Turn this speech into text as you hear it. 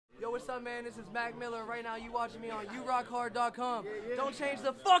Yo, what's up, man? This is Mlller. Right now, you watching me on urockhard.com. Don't change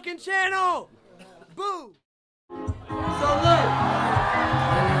the fucking channel! Boo! So look,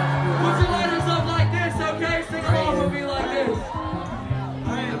 put your lighters up like this, okay? Sing along with me like this.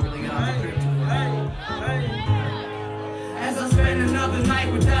 As I spend another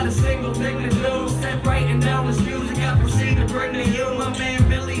night without a single thing to do, separating down this music, I proceed to bring to you. My man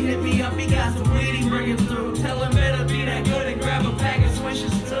Billy hit me up, he got some weed he bringing through. Tell him better be that good and grab a pack of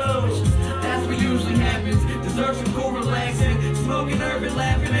swishes too. That's what usually happens, deserve some cool relaxing, smoking urban,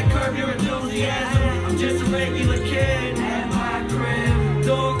 laughing and curb your enthusiasm. I'm just a regular kid at my crib,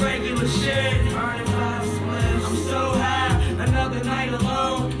 doing regular shit, burning 5 spliffs. I'm so high, another night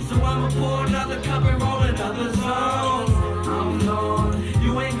alone, so I'ma pour another cup and roll another zone. I'm gone,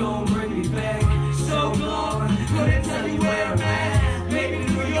 you ain't gonna bring me back, so gone, couldn't tell you where I'm at. Maybe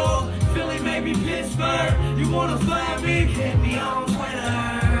New York, Philly, maybe Pittsburgh. You wanna find me? Hit me on Twitter.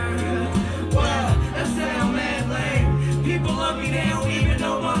 Well, that sound mad lame. People love me, they don't even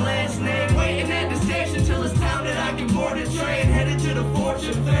know my last name. Waiting at the station till it's time that I can board a train, headed to the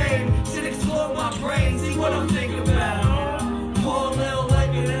fortune fame. Sit explore my brain, see what I'm thinking about. Pour a little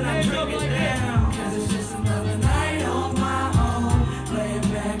liquor and I drink it down. Cause it's just another night on my own, laying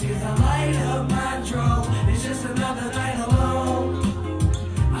back as I light up my dro. It's just another night alone.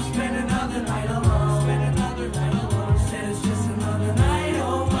 I spend another night alone, spend another night alone. Said it's just another night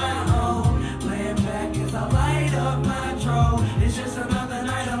on my own, laying back as I light up my dro. It's just another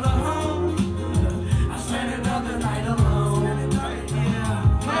night alone. I spend another night alone.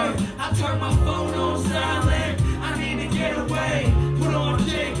 Yeah. Hey, I turn my phone on silent. I need to get away. Put on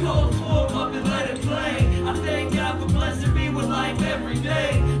J. Cole's Walk Up and let it play. I thank God for blessing me with life every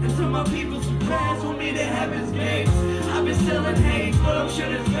day. And to my people surprised with me to heaven's gates. I've been selling hate, but I'm sure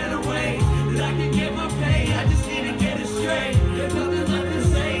there's better ways that I can get my pay. I just need to get it straight. There's nothing left to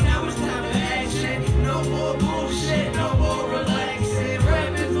say, now it's time for action. No more bullshit, no more relaxing.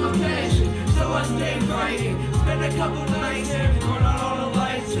 Rapping's my passion, so I stay writing. Spend a couple nights here, turn on all the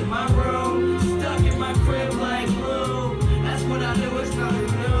lights in my room, stuck in my crib like glue. That's what I do, it's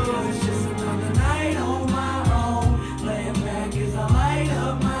nothing new. It's just another night on my own, laying back as I light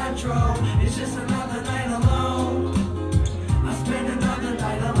up my dro. It's just another night alone. I spend another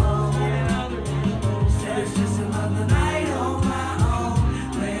night alone. Said it's just another night on my own,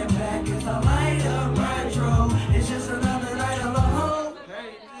 laying back as I light up my dro. It's just another night alone.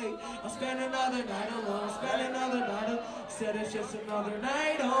 Hey, I spend another night alone. Spend another night alone. Said it's just another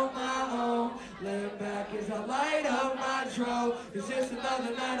night on my own, laying back as I light up my dro. It's just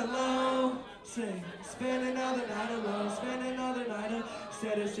another night alone. Say, spend another night alone. Spend another night alone.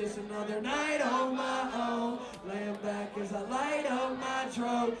 Said it's just another night on my own, laying back as I light up my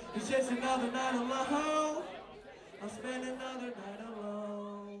dro. It's just another night alone. I'll spend another night alone.